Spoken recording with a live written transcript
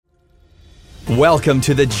Welcome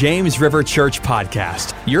to the James River Church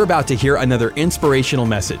podcast. You're about to hear another inspirational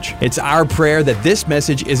message. It's our prayer that this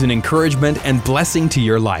message is an encouragement and blessing to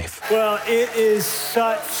your life. Well, it is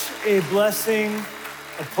such a blessing,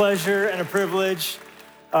 a pleasure, and a privilege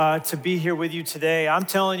to be here with you today. I'm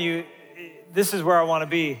telling you, this is where I want to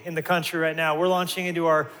be in the country right now. We're launching into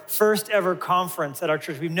our first ever conference at our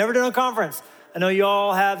church. We've never done a conference. I know you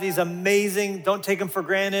all have these amazing, don't take them for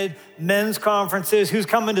granted, men's conferences. Who's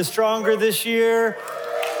coming to Stronger this year?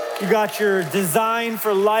 You got your Design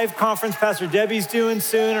for Life conference Pastor Debbie's doing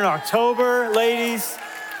soon in October, ladies.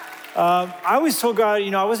 I always told God,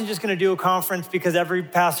 I wasn't just going to do a conference because every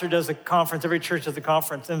pastor does a conference, every church does a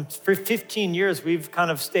conference. And for 15 years, we've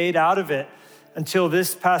kind of stayed out of it until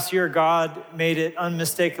this past year, God made it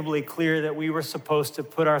unmistakably clear that we were supposed to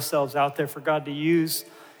put ourselves out there for God to use,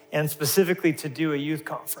 and specifically to do a youth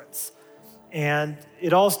conference. And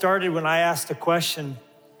it all started when I asked a question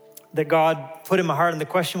that God put in my heart, and the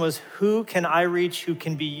question was, who can I reach who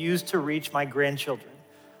can be used to reach my grandchildren?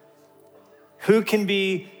 Who can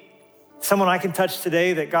be someone I can touch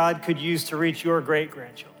today that God could use to reach your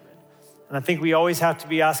great-grandchildren? And I think we always have to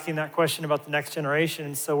be asking that question about the next generation,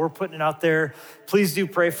 and so we're putting it out there. Please do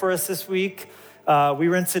pray for us this week. We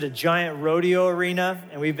rented a giant rodeo arena,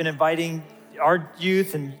 and we've been inviting our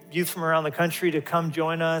youth and youth from around the country to come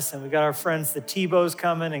join us. And we got our friends, the Tebows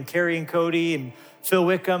coming, and Carrie and Cody, and Phil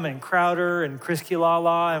Wickham, and Crowder, and Chris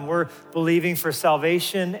Kilala. And we're believing for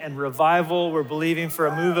salvation and revival. We're believing for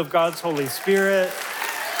a move of God's Holy Spirit.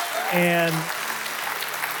 And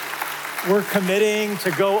we're committing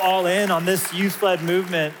to go all in on this youth-led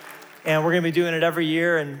movement. And we're gonna be doing it every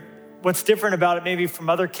year. And what's different about it maybe from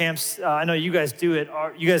other camps, I know you guys do it,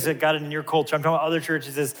 you guys have got it in your culture, I'm talking about other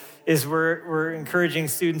churches, is we're encouraging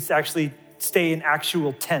students to actually stay in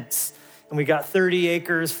actual tents. And we got 30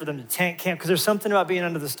 acres for them to tent camp, because there's something about being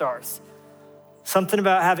under the stars. Something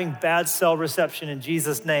about having bad cell reception in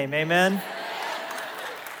Jesus' name, amen?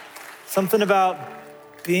 Something about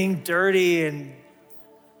being dirty and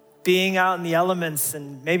being out in the elements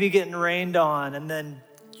and maybe getting rained on and then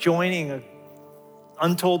joining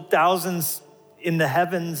untold thousands in the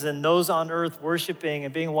heavens and those on earth worshiping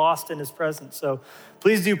and being lost in his presence. So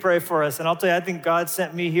please do pray for us. And I'll tell you, I think God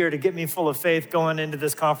sent me here to get me full of faith going into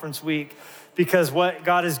this conference week, because what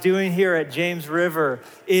God is doing here at James River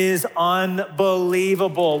is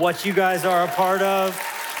unbelievable. What you guys are a part of,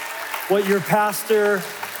 what your pastor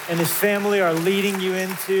and his family are leading you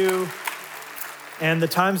into. And the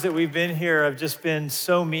times that we've been here have just been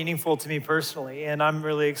so meaningful to me personally. And I'm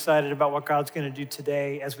really excited about what God's going to do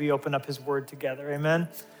today as we open up his word together. Amen.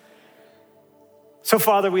 So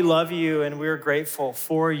Father, we love you and we're grateful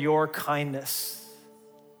for your kindness,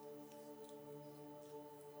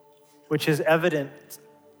 which is evident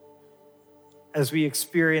as we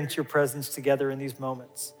experience your presence together in these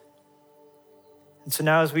moments. And so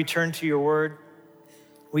now as we turn to your word,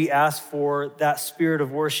 we ask for that spirit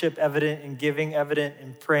of worship evident in giving, evident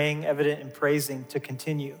in praying, evident in praising to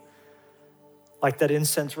continue. Like that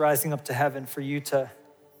incense rising up to heaven for you to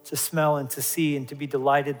smell and to see and to be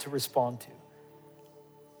delighted to respond to.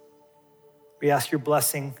 We ask your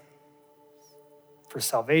blessing for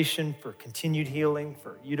salvation, for continued healing,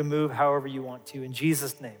 for you to move however you want to. In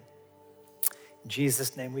Jesus' name. In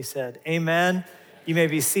Jesus' name we said, amen. You may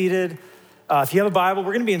be seated. If you have a Bible,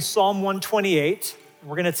 we're gonna be in Psalm 128.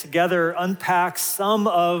 We're gonna together unpack some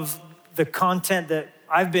of the content that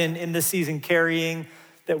I've been in this season carrying,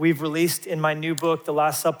 that we've released in my new book, The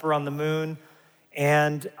Last Supper on the Moon.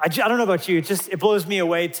 And I don't know about you, it blows me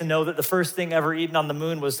away to know that the first thing ever eaten on the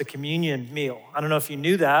moon was the communion meal. I don't know if you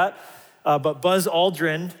knew that, but Buzz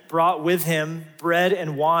Aldrin brought with him bread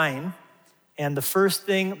and wine. And the first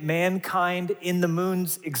thing mankind in the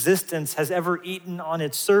moon's existence has ever eaten on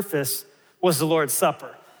its surface was the Lord's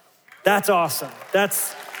Supper. That's awesome.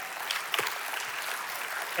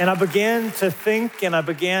 And I began to think, and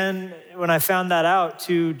when I found that out,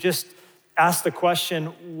 to just ask the question,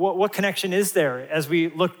 what connection is there as we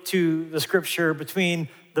look to the scripture between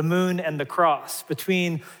the moon and the cross,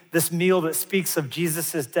 between this meal that speaks of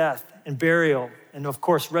Jesus' death and burial, and of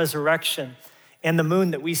course, resurrection, and the moon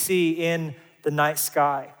that we see in the night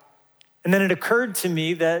sky. And then it occurred to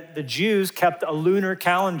me that the Jews kept a lunar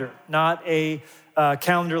calendar, not a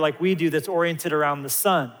calendar like we do that's oriented around the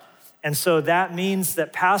sun. And so that means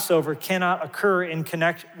that Passover cannot occur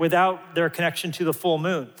without their connection to the full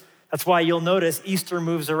moon. That's why you'll notice Easter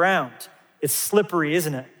moves around. It's slippery,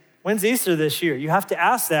 isn't it? When's Easter this year? You have to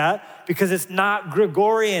ask that because it's not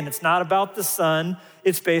Gregorian. It's not about the sun.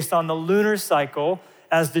 It's based on the lunar cycle,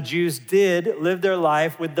 as the Jews did live their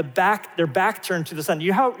life with their back turned to the sun.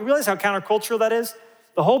 You realize how countercultural that is?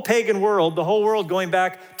 The whole pagan world, the whole world going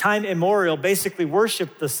back time immemorial, basically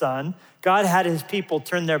worshiped the sun. God had his people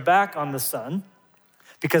turn their back on the sun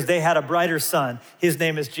because they had a brighter sun. His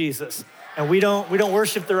name is Jesus. And we don't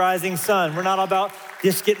worship the rising sun. We're not about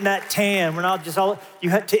just getting that tan. We're not just you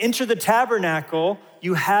had to enter the tabernacle,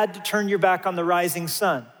 you had to turn your back on the rising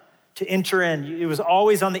sun to enter in. It was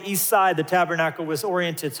always on the east side the tabernacle was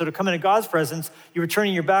oriented. So to come into God's presence, you were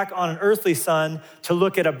turning your back on an earthly sun to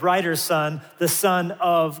look at a brighter sun, the Son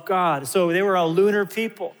of God. So they were a lunar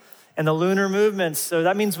people and the lunar movements. So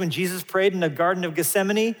that means when Jesus prayed in the Garden of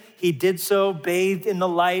Gethsemane, he did so bathed in the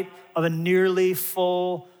light of a nearly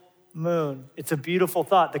full moon. It's a beautiful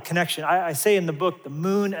thought, the connection. I say in the book, the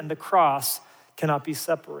moon and the cross cannot be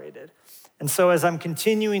separated. And so as I'm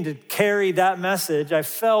continuing to carry that message, I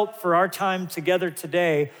felt for our time together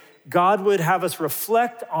today, God would have us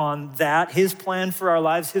reflect on that, his plan for our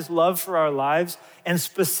lives, his love for our lives, and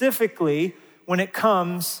specifically when it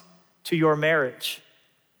comes to your marriage.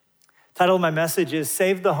 The title of my message is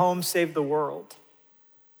Save the Home, Save the World.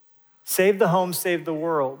 Save the home, save the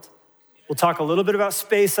world. We'll talk a little bit about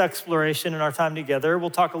space exploration in our time together. We'll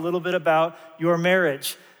talk a little bit about your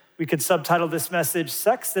marriage. We could subtitle this message,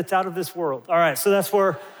 Sex That's Out of This World. All right, so that's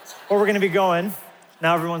where we're gonna be going.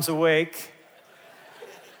 Now everyone's awake.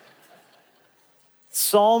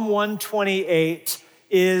 Psalm 128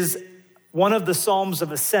 is one of the Psalms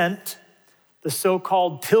of Ascent, the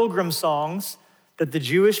so-called pilgrim songs that the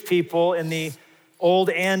Jewish people in the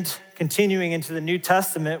Old and continuing into the New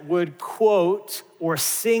Testament would quote or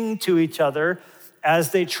sing to each other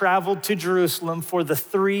as they traveled to Jerusalem for the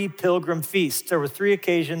 3 pilgrim feasts. There were 3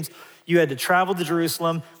 occasions you had to travel to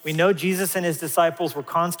Jerusalem. We know Jesus and his disciples were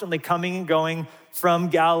constantly coming and going from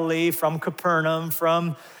Galilee, from Capernaum,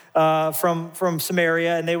 from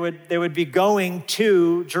Samaria, and they would be going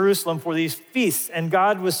to Jerusalem for these feasts. And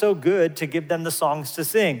God was so good to give them the songs to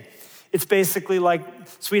sing. It's basically like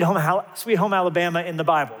Sweet Home Alabama in the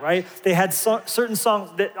Bible, right? They had certain songs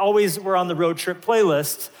that always were on the road trip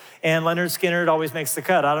playlists, and Leonard Skinner always makes the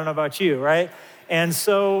cut. I don't know about you, right? And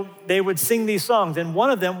so they would sing these songs, and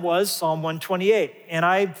one of them was Psalm 128. And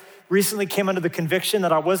I recently came under the conviction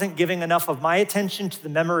that I wasn't giving enough of my attention to the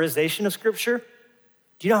memorization of Scripture.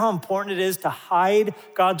 Do you know how important it is to hide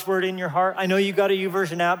God's word in your heart? I know you got a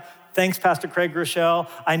YouVersion app. Thanks, Pastor Craig Rochelle.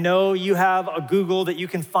 I know you have a Google that you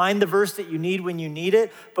can find the verse that you need when you need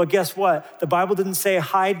it, but guess what? The Bible didn't say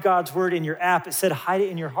hide God's word in your app. It said hide it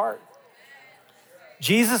in your heart.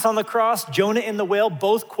 Jesus on the cross, Jonah in the whale,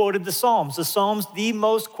 both quoted the Psalms. The Psalms, the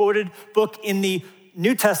most quoted book in the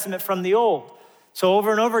New Testament from the Old. So over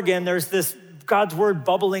and over again, there's this God's word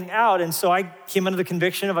bubbling out. And so I came under the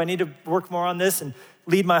conviction of I need to work more on this and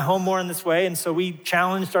lead my home more in this way. And so we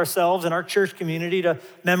challenged ourselves and our church community to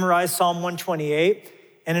memorize Psalm 128.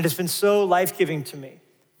 And it has been so life-giving to me.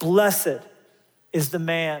 Blessed is the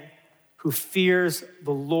man who fears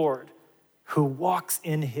the Lord, who walks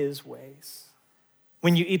in his ways.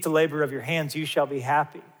 When you eat the labor of your hands, you shall be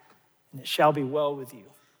happy, and it shall be well with you.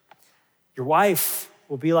 Your wife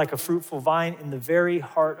will be like a fruitful vine in the very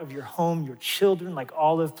heart of your home, your children like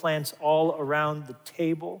olive plants all around the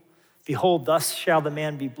table. Behold, thus shall the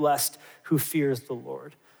man be blessed who fears the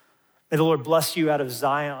Lord. May the Lord bless you out of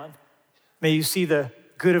Zion. May you see the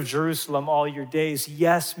good of Jerusalem all your days.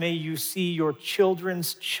 Yes, may you see your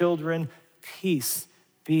children's children. Peace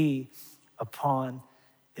be upon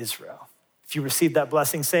Israel. If you receive that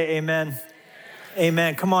blessing, say amen. Amen.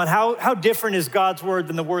 Amen. Come on, how different is God's word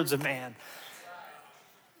than the words of man?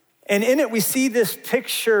 And in it, we see this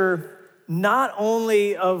picture not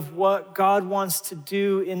only of what God wants to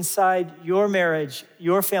do inside your marriage,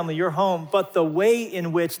 your family, your home, but the way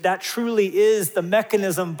in which that truly is the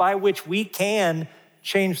mechanism by which we can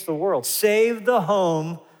change the world. Save the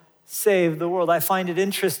home, save the world. I find it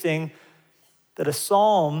interesting that a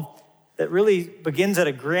psalm that really begins at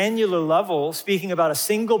a granular level, speaking about a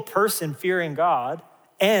single person fearing God,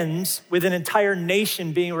 ends with an entire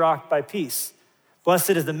nation being rocked by peace.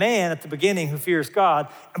 Blessed is the man at the beginning who fears God.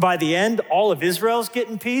 And by the end, all of Israel's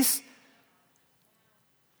getting peace.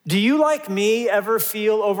 Do you, like me, ever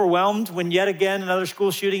feel overwhelmed when yet again another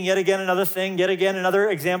school shooting, yet again another thing, yet again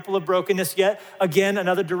another example of brokenness, yet again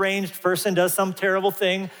another deranged person does some terrible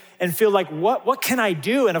thing and feel like, what can I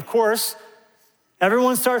do? And of course,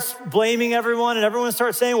 everyone starts blaming everyone, and everyone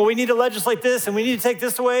starts saying, well, we need to legislate this, and we need to take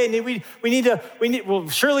this away, and we need, well,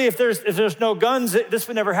 surely if there's no guns, this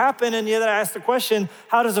would never happen. And yet I ask the question,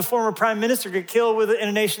 how does a former prime minister get killed in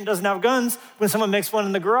a nation that doesn't have guns when someone makes one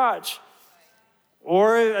in the garage?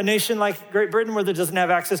 Or a nation like Great Britain where there doesn't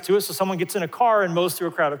have access to it, so someone gets in a car and mows through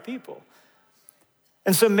a crowd of people.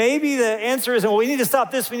 And so maybe the answer isn't, well, we need to stop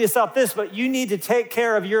this, we need to stop this, but you need to take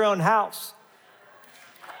care of your own house.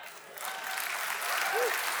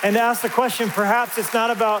 And to ask the question, perhaps it's not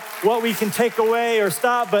about what we can take away or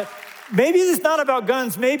stop, but maybe it's not about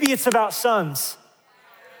guns, maybe it's about sons.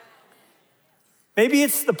 Maybe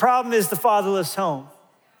the problem is the fatherless home.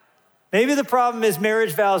 Maybe the problem is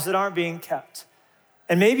marriage vows that aren't being kept.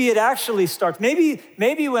 And maybe it actually starts, maybe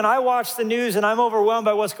when I watch the news and I'm overwhelmed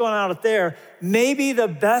by what's going on out there, maybe the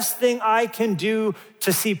best thing I can do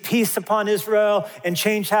to see peace upon Israel and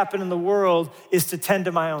change happen in the world is to tend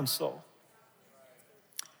to my own soul.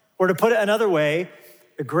 Or to put it another way,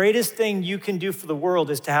 the greatest thing you can do for the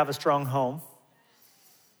world is to have a strong home.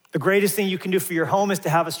 The greatest thing you can do for your home is to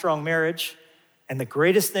have a strong marriage. And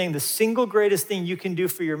the single greatest thing you can do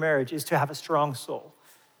for your marriage is to have a strong soul.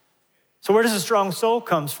 So where does a strong soul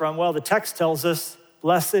come from? Well, the text tells us,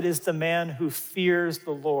 blessed is the man who fears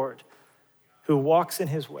the Lord, who walks in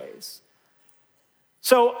his ways.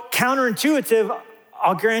 So counterintuitive,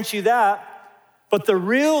 I'll grant you that, but the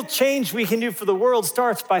real change we can do for the world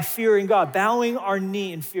starts by fearing God, bowing our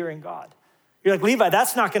knee and fearing God. You're like, Levi,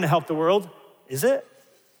 that's not gonna help the world, is it?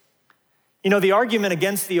 You know, the argument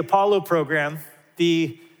against the Apollo program,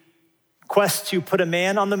 the quest to put a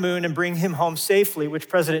man on the moon and bring him home safely, which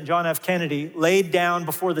President John F. Kennedy laid down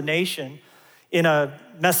before the nation in a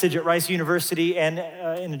message at Rice University and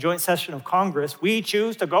in a joint session of Congress. We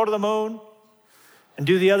choose to go to the moon and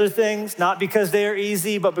do the other things, not because they are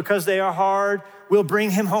easy, but because they are hard. We'll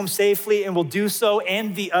bring him home safely and we'll do so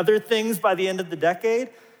and the other things by the end of the decade.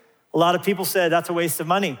 A lot of people said that's a waste of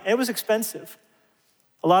money. It was expensive.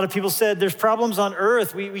 A lot of people said there's problems on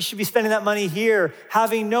earth. We should be spending that money here,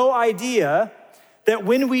 having no idea that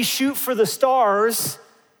when we shoot for the stars,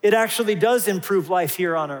 it actually does improve life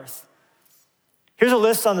here on earth. Here's a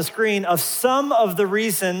list on the screen of some of the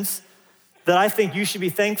reasons that I think you should be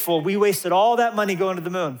thankful we wasted all that money going to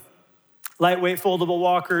the moon. Lightweight foldable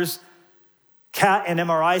walkers, CAT and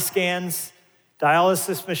MRI scans,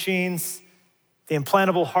 dialysis machines, the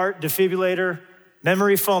implantable heart defibrillator,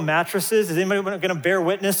 memory foam mattresses. Is anybody gonna bear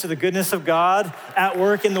witness to the goodness of God at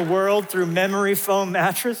work in the world through memory foam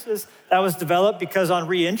mattresses? That was developed because on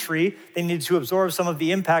re-entry, they needed to absorb some of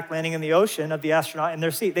the impact landing in the ocean of the astronaut in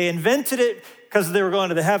their seat. They invented it because they were going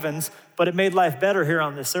to the heavens, but it made life better here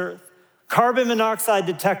on this earth. Carbon monoxide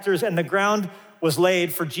detectors, and the ground was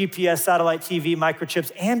laid for GPS, satellite TV,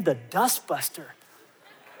 microchips, and the dust buster.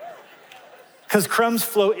 Because crumbs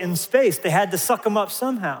float in space. They had to suck them up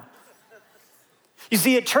somehow. You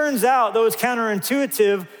see, it turns out, though it's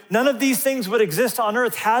counterintuitive, none of these things would exist on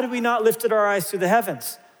earth had we not lifted our eyes to the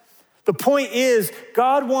heavens. The point is,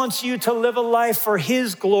 God wants you to live a life for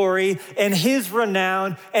his glory and his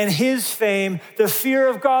renown and his fame, the fear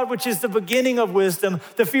of God, which is the beginning of wisdom,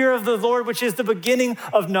 the fear of the Lord, which is the beginning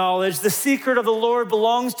of knowledge. The secret of the Lord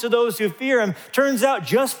belongs to those who fear him. Turns out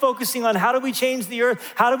just focusing on how do we change the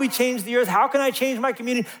earth? How do we change the earth? How can I change my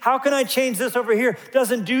community? How can I change this over here?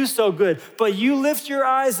 Doesn't do so good. But you lift your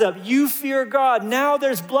eyes up. You fear God. Now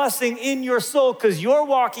there's blessing in your soul because you're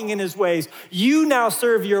walking in his ways. You now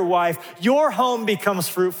serve your wife. Your home becomes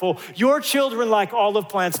fruitful. Your children like olive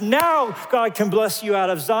plants. Now God can bless you out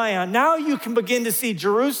of Zion. Now you can begin to see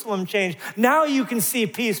Jerusalem change. Now you can see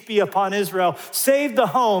peace be upon Israel. Save the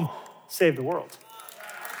home, save the world.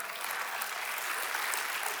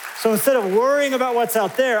 So instead of worrying about what's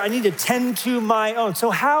out there, I need to tend to my own. So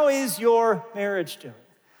how is your marriage doing?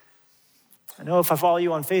 I know if I follow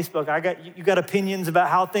you on Facebook, you got opinions about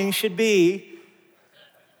how things should be,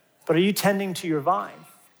 but are you tending to your vine?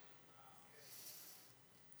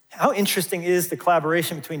 How interesting is the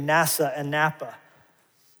collaboration between NASA and Napa?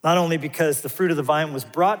 Not only because the fruit of the vine was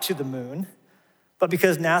brought to the moon, but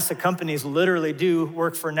because NASA companies literally do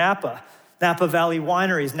work for Napa. Napa Valley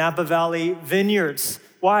Wineries, Napa Valley Vineyards.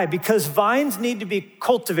 Why? Because vines need to be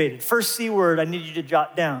cultivated. First C word I need you to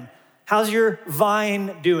jot down. How's your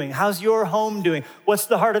vine doing? How's your home doing? What's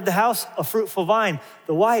the heart of the house? A fruitful vine.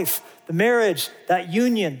 The wife, the marriage, that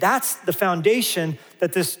union, that's the foundation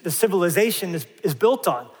that the civilization is built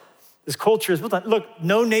on. This culture is built on. Look,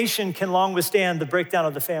 no nation can long withstand the breakdown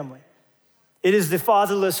of the family. It is the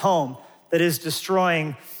fatherless home that is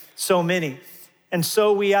destroying so many. And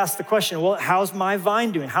so we ask the question, well, how's my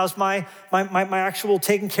vine doing? How's my actual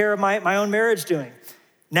taking care of my own marriage doing?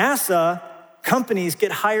 NASA companies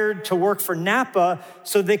get hired to work for Napa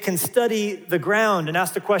so they can study the ground and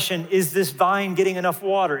ask the question, is this vine getting enough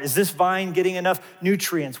water? Is this vine getting enough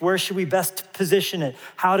nutrients? Where should we best position it?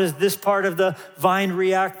 How does this part of the vine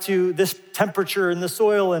react to this temperature in the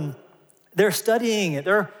soil? And they're studying it.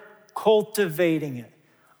 They're cultivating it.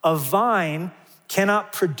 A vine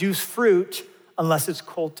cannot produce fruit unless it's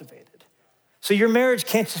cultivated. So your marriage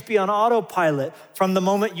can't just be on autopilot from the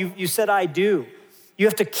moment you said, I do. You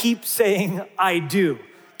have to keep saying, I do.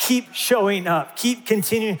 Keep showing up. Keep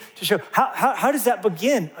continuing to show. How does that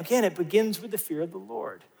begin? Again, it begins with the fear of the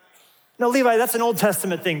Lord. No, Levi, that's an Old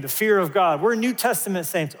Testament thing, the fear of God. We're New Testament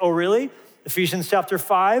saints. Oh, really? Ephesians chapter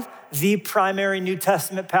 5, the primary New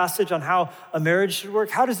Testament passage on how a marriage should work.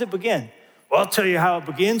 How does it begin? Well, I'll tell you how it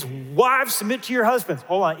begins. Wives, submit to your husbands.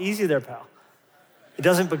 Hold on, easy there, pal. It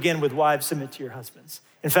doesn't begin with wives, submit to your husbands.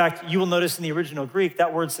 In fact, you will notice in the original Greek,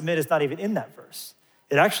 that word submit is not even in that verse.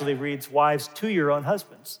 It actually reads, wives to your own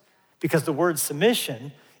husbands, because the word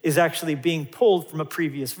submission is actually being pulled from a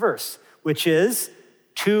previous verse, which is,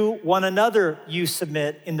 to one another you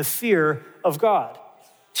submit in the fear of God.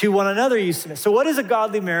 To one another you submit. So what is a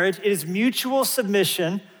godly marriage? It is mutual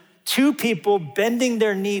submission, two people bending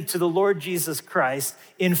their knee to the Lord Jesus Christ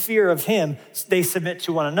in fear of him. They submit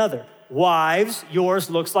to one another. Wives, yours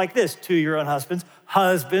looks like this, to your own husbands.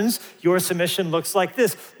 Husbands, your submission looks like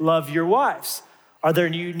this, love your wives. Are there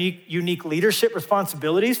unique leadership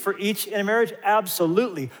responsibilities for each in a marriage?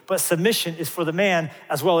 Absolutely, but submission is for the man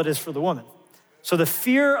as well as it is for the woman. So the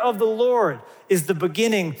fear of the Lord is the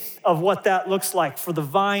beginning of what that looks like for the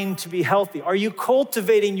vine to be healthy. Are you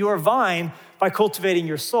cultivating your vine by cultivating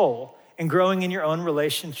your soul and growing in your own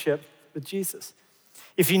relationship with Jesus?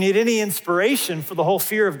 If you need any inspiration for the whole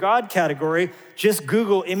fear of God category, just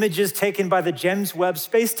Google images taken by the James Webb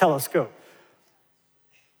Space Telescope.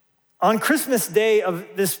 On Christmas Day of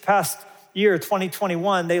this past year,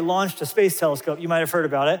 2021, they launched a space telescope. You might have heard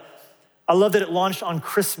about it. I love that it launched on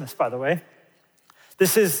Christmas, by the way.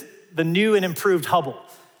 This is the new and improved Hubble.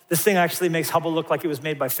 This thing actually makes Hubble look like it was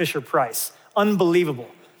made by Fisher-Price. Unbelievable.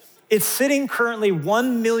 It's sitting currently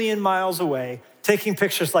 1 million miles away, taking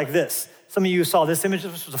pictures like this. Some of you saw this image.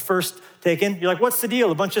 This was the first taken. You're like, what's the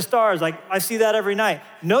deal? A bunch of stars. Like, I see that every night.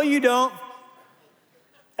 No, you don't.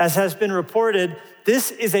 As has been reported, this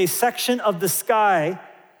is a section of the sky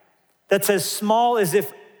that's as small as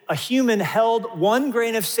if a human held 1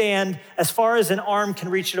 grain of sand as far as an arm can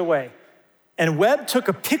reach it away. And Webb took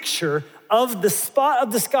a picture of the spot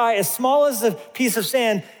of the sky as small as a piece of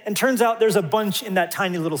sand, and turns out there's a bunch in that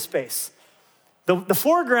tiny little space. The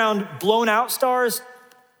foreground blown out stars,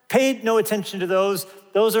 paid no attention to those.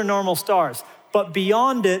 Those are normal stars. But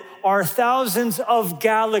beyond it are thousands of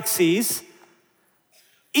galaxies,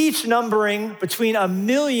 each numbering between 1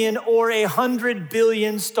 million or 100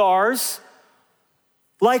 billion stars,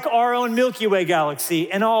 like our own Milky Way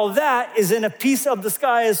galaxy. And all that is in a piece of the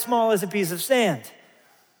sky as small as a piece of sand.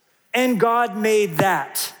 And God made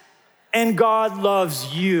that. And God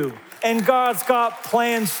loves you. And God's got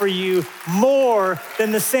plans for you more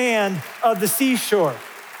than the sand of the seashore.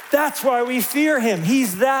 That's why we fear him.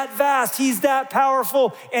 He's that vast, he's that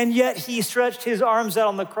powerful, and yet he stretched his arms out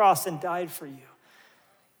on the cross and died for you.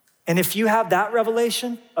 And if you have that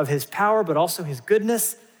revelation of his power, but also his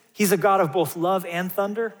goodness, he's a God of both love and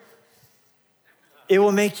thunder, it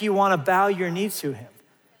will make you want to bow your knee to him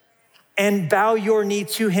and bow your knee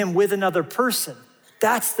to him with another person.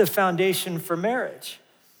 That's the foundation for marriage.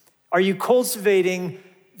 Are you cultivating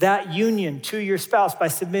that union to your spouse by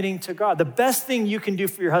submitting to God? The best thing you can do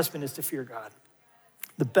for your husband is to fear God.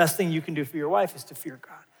 The best thing you can do for your wife is to fear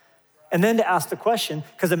God. And then to ask the question,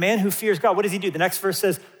 because a man who fears God, what does he do? The next verse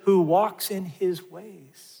says, who walks in his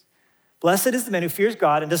ways. Blessed is the man who fears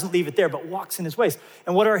God and doesn't leave it there, but walks in his ways.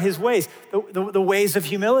 And what are his ways? The ways of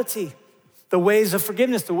humility, the ways of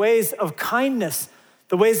forgiveness, the ways of kindness,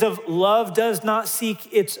 the ways of love does not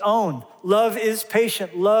seek its own. Love is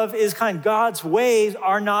patient. Love is kind. God's ways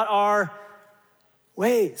are not our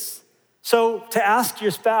ways. So to ask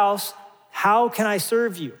your spouse, how can I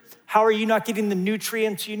serve you? How are you not getting the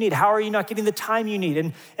nutrients you need? How are you not getting the time you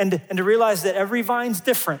need? And to realize that every vine's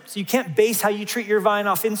different. So you can't base how you treat your vine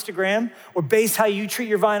off Instagram or base how you treat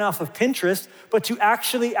your vine off of Pinterest, but to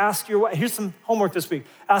actually ask your wife, here's some homework this week.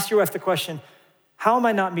 Ask your wife the question, how am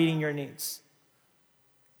I not meeting your needs?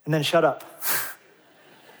 And then shut up.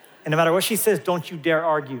 And no matter what she says, don't you dare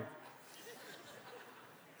argue.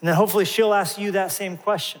 And then hopefully she'll ask you that same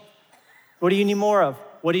question. What do you need more of?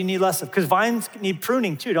 What do you need less of? Because vines need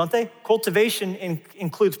pruning too, don't they? Cultivation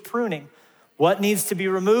includes pruning. What needs to be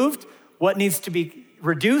removed? What needs to be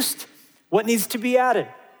reduced? What needs to be added?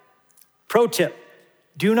 Pro tip,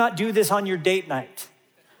 do not do this on your date night.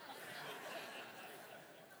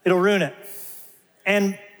 It'll ruin it.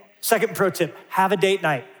 And second pro tip, have a date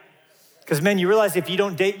night. Because men, you realize if you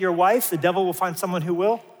don't date your wife, the devil will find someone who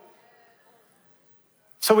will.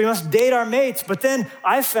 So we must date our mates. But then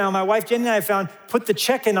my wife Jenny and I found, put the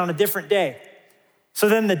check-in on a different day. So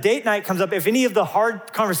then the date night comes up. If any of the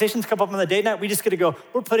hard conversations come up on the date night, we just get to go,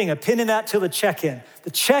 we're putting a pin in that till the check-in.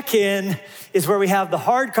 The check-in is where we have the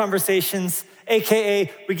hard conversations,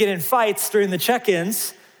 AKA we get in fights during the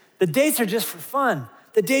check-ins. The dates are just for fun.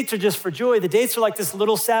 The dates are just for joy. The dates are like this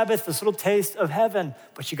little Sabbath, this little taste of heaven,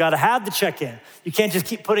 but you gotta have the check-in. You can't just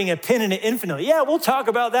keep putting a pin in it infinitely. Yeah, we'll talk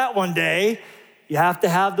about that one day. You have to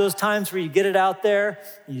have those times where you get it out there,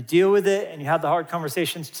 you deal with it, and you have the hard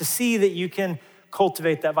conversations to see that you can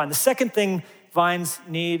cultivate that vine. The second thing vines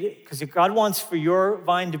need, because God wants for your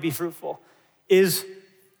vine to be fruitful, is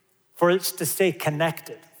for it to stay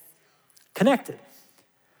connected. Connected.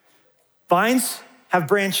 Vines have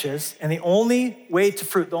branches, and the only way to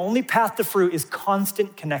fruit, the only path to fruit is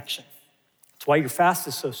constant connection. That's why your fast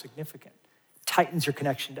is so significant. It tightens your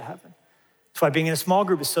connection to heaven. That's why being in a small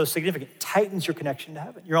group is so significant. It tightens your connection to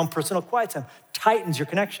heaven. Your own personal quiet time tightens your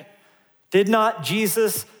connection. Did not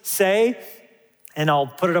Jesus say, and I'll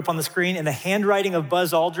put it up on the screen, in the handwriting of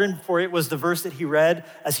Buzz Aldrin, for it was the verse that he read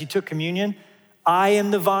as he took communion, I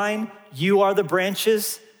am the vine, you are the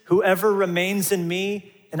branches, whoever remains in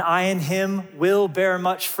me and I in him will bear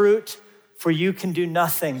much fruit, for you can do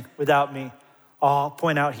nothing without me. I'll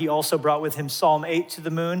point out he also brought with him Psalm 8 to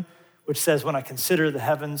the moon, which says, when I consider the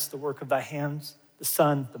heavens, the work of thy hands, the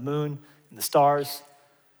sun, the moon, and the stars.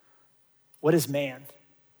 What is man?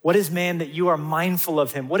 What is man that you are mindful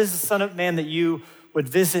of him? What is the Son of Man that you would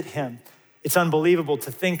visit him? It's unbelievable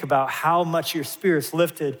to think about how much your spirit's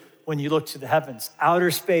lifted when you look to the heavens. Outer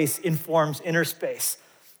space informs inner space.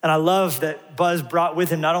 And I love that Buzz brought with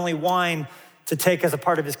him not only wine to take as a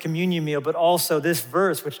part of his communion meal, but also this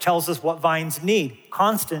verse, which tells us what vines need,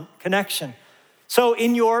 constant connection. So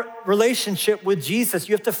in your relationship with Jesus,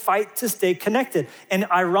 you have to fight to stay connected. And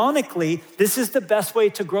ironically, this is the best way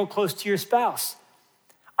to grow close to your spouse.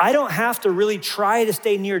 I don't have to really try to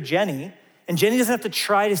stay near Jenny, and Jenny doesn't have to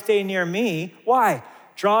try to stay near me. Why?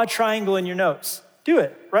 Draw a triangle in your notes. Do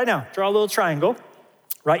it right now. Draw a little triangle.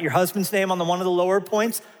 Write your husband's name on one of the lower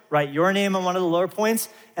points. Write your name on one of the lower points.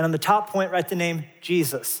 And on the top point, write the name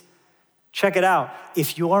Jesus. Check it out.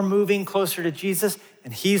 If you're moving closer to Jesus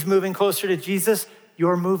and he's moving closer to Jesus,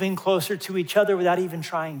 you're moving closer to each other without even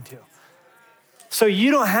trying to. So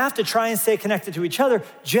you don't have to try and stay connected to each other.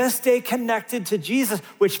 Just stay connected to Jesus,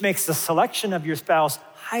 which makes the selection of your spouse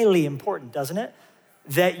highly important, doesn't it?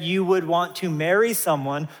 That you would want to marry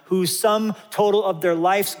someone whose sum total of their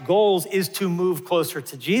life's goals is to move closer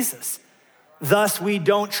to Jesus. Thus, we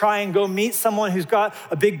don't try and go meet someone who's got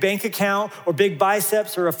a big bank account or big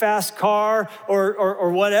biceps or a fast car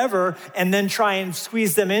or whatever, and then try and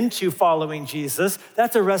squeeze them into following Jesus.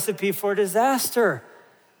 That's a recipe for disaster.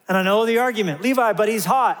 And I know the argument, Levi, but he's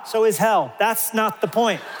hot, so is hell. That's not the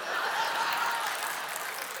point.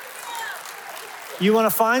 You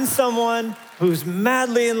want to find someone who's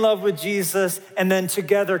madly in love with Jesus and then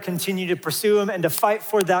together continue to pursue him and to fight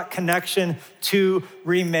for that connection to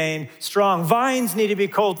remain strong. Vines need to be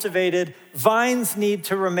cultivated. Vines need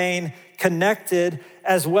to remain connected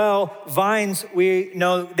as well. Vines, we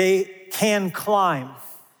know they can climb.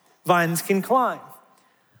 Vines can climb.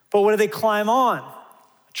 But what do they climb on?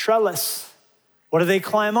 A trellis. What do they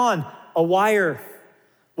climb on? A wire.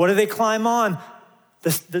 What do they climb on?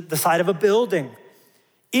 The side of a building.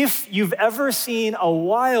 If you've ever seen a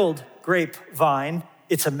wild grapevine,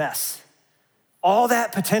 it's a mess. All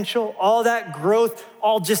that potential, all that growth,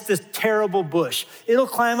 all just this terrible bush. It'll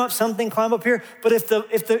climb up something, climb up here, but if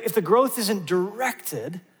the growth isn't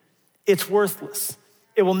directed, it's worthless.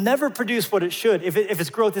 It will never produce what it should if its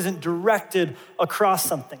growth isn't directed across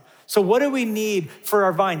something. So what do we need for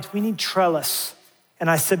our vines? We need trellis. And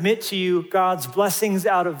I submit to you God's blessings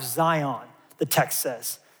out of Zion, the text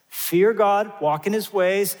says. Fear God, walk in his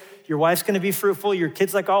ways. Your wife's gonna be fruitful. Your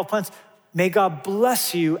kids like olive plants. May God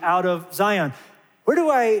bless you out of Zion. Where do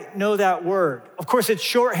I know that word? Of course, it's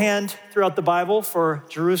shorthand throughout the Bible for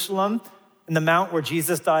Jerusalem and the mount where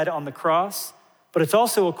Jesus died on the cross. But it's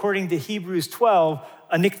also, according to Hebrews 12,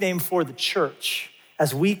 a nickname for the church.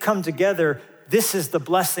 As we come together, this is the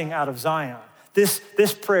blessing out of Zion. This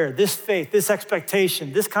prayer, this faith, this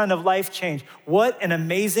expectation, this kind of life change. What an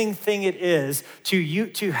amazing thing it is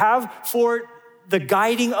to have for the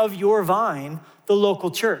guiding of your vine, the local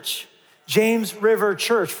church. James River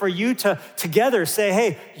Church, for you to together say,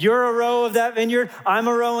 hey, you're a row of that vineyard, I'm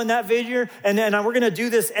a row in that vineyard, and we're gonna do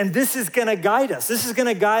this, and this is gonna guide us. This is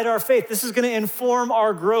gonna guide our faith. This is gonna inform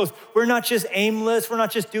our growth. We're not just aimless. We're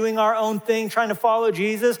not just doing our own thing, trying to follow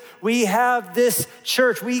Jesus. We have this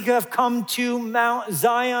church. We have come to Mount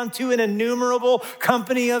Zion, to an innumerable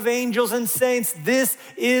company of angels and saints. This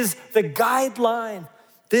is the guideline.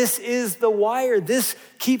 This is the wire. This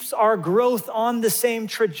keeps our growth on the same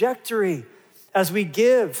trajectory as we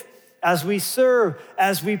give, as we serve,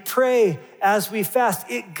 as we pray, as we fast.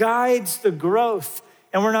 It guides the growth.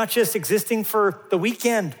 And we're not just existing for the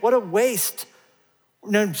weekend. What a waste.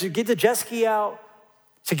 To get the jet ski out,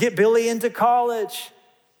 to get Billy into college,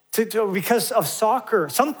 because of soccer.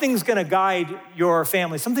 Something's gonna guide your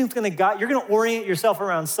family. Something's gonna guide, you're gonna orient yourself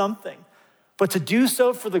around something. But to do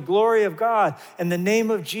so for the glory of God in the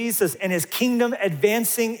name of Jesus and his kingdom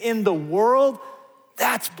advancing in the world,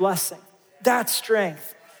 that's blessing, that's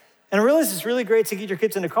strength. And I realize it's really great to get your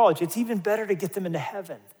kids into college. It's even better to get them into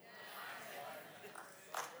heaven.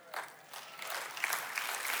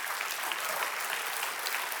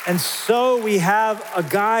 And so we have a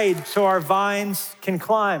guide so our vines can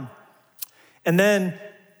climb. And then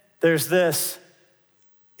there's this.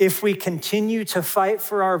 If we continue to fight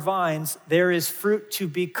for our vines, there is fruit to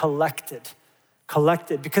be collected.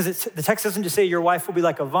 Because the text doesn't just say your wife will be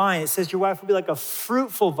like a vine. It says your wife will be like a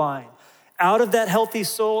fruitful vine. Out of that healthy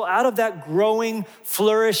soul, out of that growing,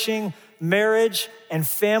 flourishing marriage and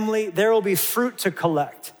family, there will be fruit to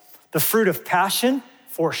collect. The fruit of passion,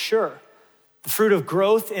 for sure. The fruit of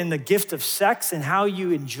growth in the gift of sex and how you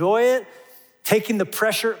enjoy it. Taking the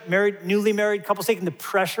pressure, newly married couples, taking the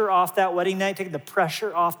pressure off that wedding night, taking the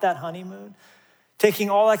pressure off that honeymoon,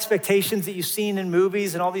 taking all expectations that you've seen in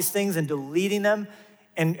movies and all these things and deleting them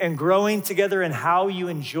and growing together in how you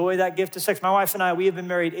enjoy that gift of sex. My wife and I, we have been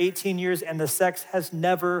married 18 years and the sex has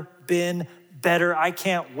never been better. I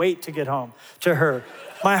can't wait to get home to her.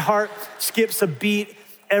 My heart skips a beat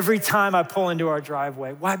every time I pull into our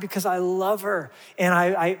driveway. Why? Because I love her. And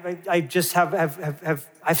I just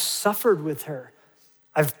I've suffered with her.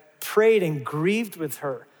 I've prayed and grieved with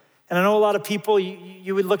her. And I know a lot of people,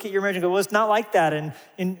 you would look at your marriage and go, well, it's not like that. And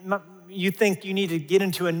you think you need to get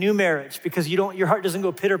into a new marriage because your heart doesn't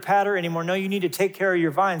go pitter patter anymore. No, you need to take care of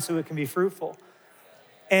your vine so it can be fruitful.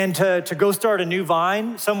 And to go start a new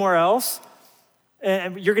vine somewhere else,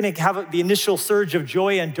 and you're gonna have the initial surge of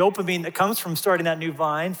joy and dopamine that comes from starting that new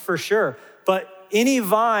vine, for sure. But any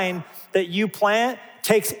vine that you plant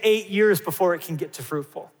takes 8 years before it can get to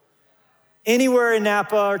fruitful. Anywhere in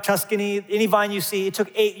Napa or Tuscany, any vine you see, it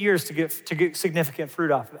took 8 years to get significant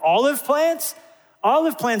fruit off of it. Olive plants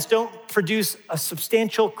don't produce a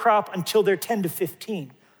substantial crop until they're 10 to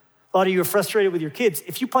 15. A lot of you are frustrated with your kids.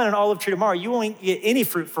 If you plant an olive tree tomorrow, you won't get any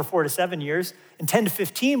fruit for 4 to 7 years and 10 to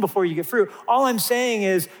 15 before you get fruit. All I'm saying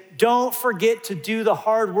is don't forget to do the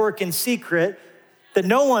hard work in secret that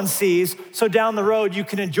no one sees, so down the road you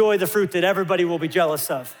can enjoy the fruit that everybody will be jealous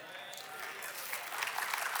of.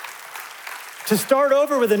 To start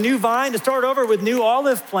over with a new vine, to start over with new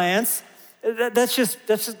olive plants, that's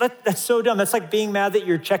so dumb. That's like being mad that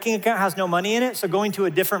your checking account has no money in it, so going to a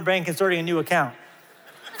different bank and starting a new account.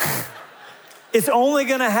 It's only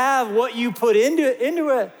gonna have what you put into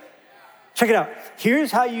it. Check it out. Here's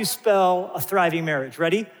how you spell a thriving marriage.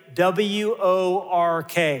 Ready?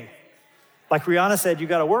 W-O-R-K. Like Rihanna said, you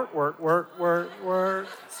gotta work.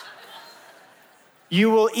 You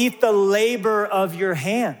will eat the labor of your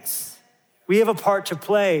hands. We have a part to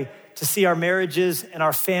play to see our marriages and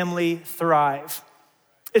our family thrive.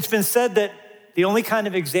 It's been said that the only kind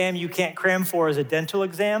of exam you can't cram for is a dental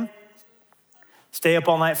exam. Stay up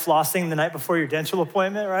all night flossing the night before your dental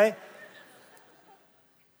appointment, right?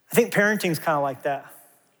 I think parenting's kind of like that.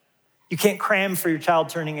 You can't cram for your child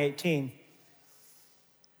turning 18.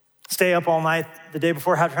 Stay up all night the day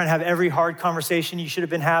before trying to have every hard conversation you should have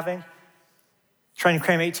been having. Trying to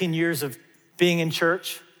cram 18 years of being in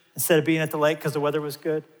church instead of being at the lake because the weather was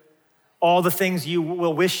good. All the things you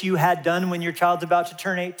will wish you had done when your child's about to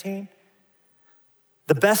turn 18.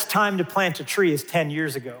 The best time to plant a tree is 10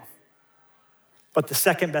 years ago. But the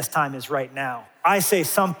second best time is right now. I say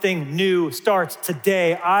something new starts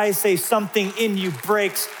today. I say something in you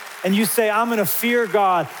breaks, and you say, I'm gonna fear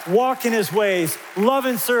God, walk in his ways, love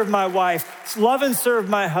and serve my wife, love and serve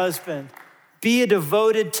my husband, be a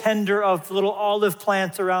devoted tender of little olive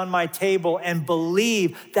plants around my table, and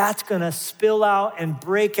believe that's gonna spill out and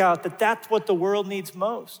break out, that's what the world needs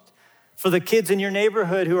most. For the kids in your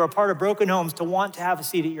neighborhood who are a part of broken homes to want to have a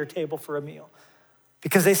seat at your table for a meal.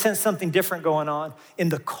 Because they sense something different going on in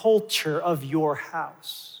the culture of your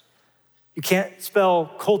house. You can't spell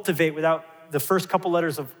cultivate without the first couple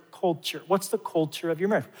letters of culture. What's the culture of your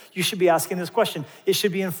marriage? You should be asking this question. It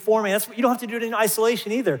should be informing. You don't have to do it in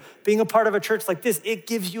isolation either. Being a part of a church like this, it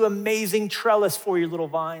gives you amazing trellis for your little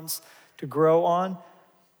vines to grow on.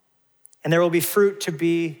 And there will be fruit to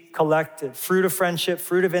be collected. Fruit of friendship,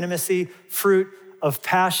 fruit of intimacy, fruit of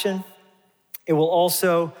passion. It will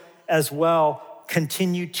also as well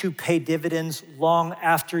continue to pay dividends long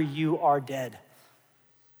after you are dead.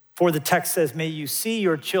 For the text says, may you see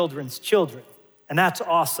your children's children. And that's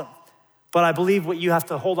awesome. But I believe what you have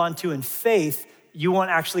to hold on to in faith, you won't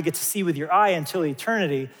actually get to see with your eye until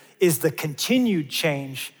eternity, is the continued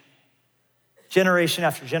change generation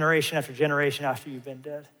after generation after generation after you've been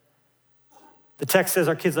dead. The text says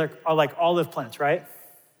our kids are like olive plants, right?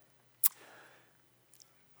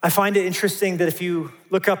 I find it interesting that if you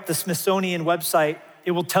look up the Smithsonian website,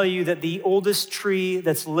 it will tell you that the oldest tree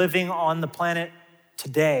that's living on the planet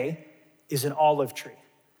today is an olive tree.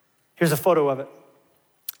 Here's a photo of it.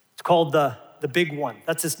 It's called the Big One.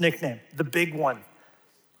 That's its nickname, the Big One.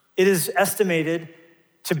 It is estimated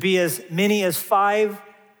to be as many as 5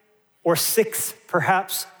 or 6,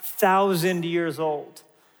 perhaps, 1,000 years old.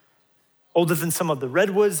 Older than some of the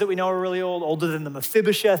redwoods that we know are really old, older than the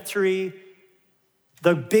Mephibosheth tree.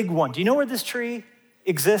 The Big One. Do you know where this tree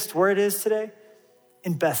exists, where it is today?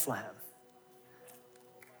 In Bethlehem.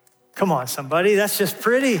 Come on, somebody, that's just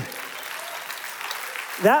pretty.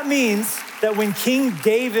 That means that when King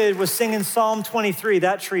David was singing Psalm 23,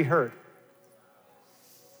 that tree heard.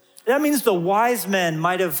 That means the wise men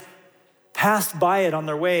might have passed by it on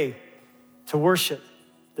their way to worship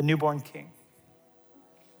the newborn king.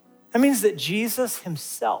 That means that Jesus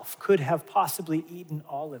himself could have possibly eaten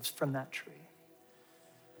olives from that tree.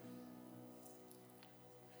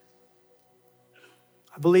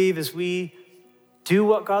 I believe as we do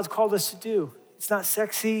what God's called us to do, it's not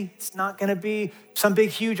sexy. It's not going to be some big,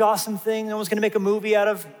 huge, awesome thing no one's going to make a movie out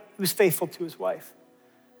of. He was faithful to his wife.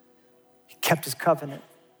 He kept his covenant.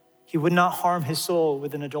 He would not harm his soul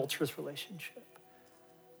with an adulterous relationship.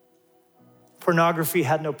 Pornography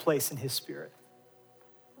had no place in his spirit.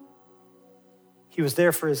 He was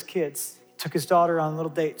there for his kids. He took his daughter on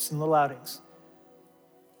little dates and little outings.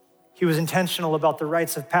 He was intentional about the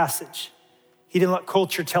rites of passage. He didn't let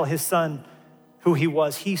culture tell his son who he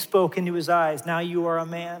was. He spoke into his eyes, now you are a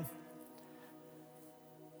man.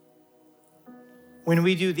 When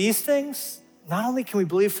we do these things, not only can we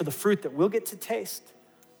believe for the fruit that we'll get to taste,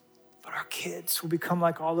 but our kids will become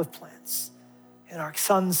like olive plants, and our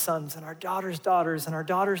sons' sons, and our daughters' daughters, and our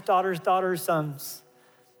daughters' daughters' daughters' sons.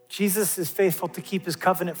 Jesus is faithful to keep his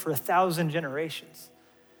covenant for 1,000 generations.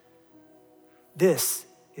 This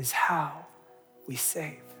is how we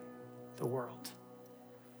save the world.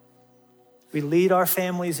 We lead our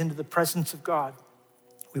families into the presence of God.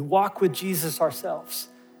 We walk with Jesus ourselves,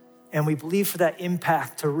 and we believe for that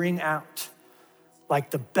impact to ring out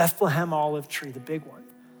like the Bethlehem olive tree, the big one.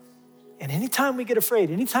 And anytime we get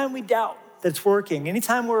afraid, anytime we doubt that it's working,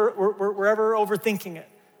 anytime we're ever overthinking it,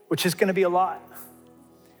 which is gonna be a lot,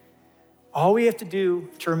 all we have to do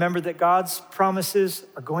to remember that God's promises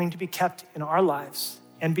are going to be kept in our lives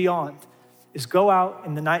and beyond is go out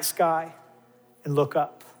in the night sky and look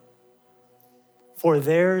up. For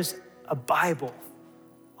there's a Bible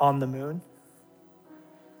on the moon.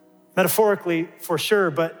 Metaphorically, for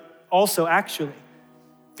sure, but also actually,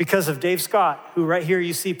 because of Dave Scott, who right here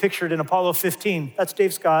you see pictured in Apollo 15. That's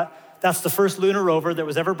Dave Scott. That's the first lunar rover that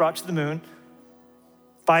was ever brought to the moon.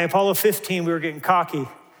 By Apollo 15, we were getting cocky.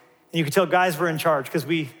 And you could tell guys were in charge because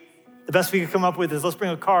the best we could come up with is let's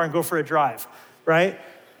bring a car and go for a drive, right?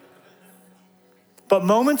 But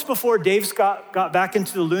moments before Dave Scott got back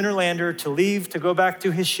into the lunar lander to leave, to go back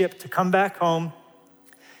to his ship, to come back home,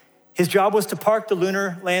 his job was to park the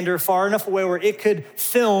lunar lander far enough away where it could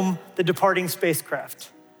film the departing spacecraft.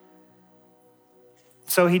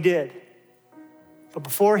 So he did. But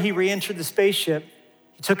before he re-entered the spaceship,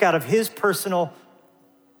 he took out of his personal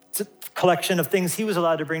collection of things he was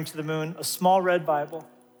allowed to bring to the moon a small red Bible.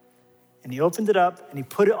 And he opened it up and he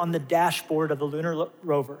put it on the dashboard of the lunar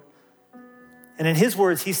rover. And in his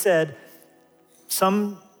words, he said,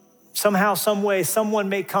 somehow, some way, someone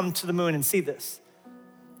may come to the moon and see this.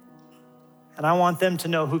 And I want them to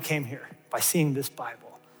know who came here by seeing this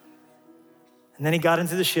Bible. And then he got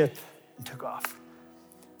into the ship and took off.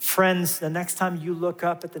 Friends, the next time you look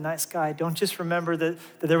up at the night sky, don't just remember that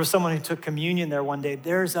there was someone who took communion there one day.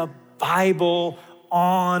 There's a Bible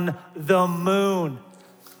on the moon.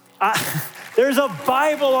 There's a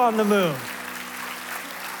Bible on the moon.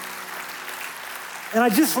 And I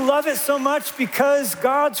just love it so much because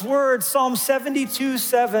God's word, Psalm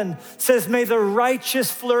 72:7 says, may the righteous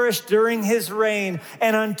flourish during his reign,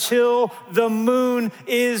 and until the moon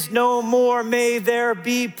is no more, may there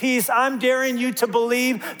be peace. I'm daring you to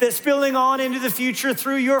believe that spilling on into the future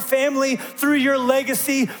through your family, through your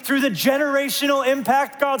legacy, through the generational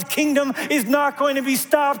impact, God's kingdom is not going to be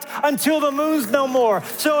stopped until the moon's no more.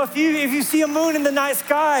 So if you see a moon in the night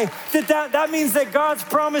sky, that means that God's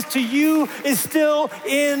promise to you is still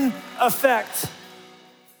in effect.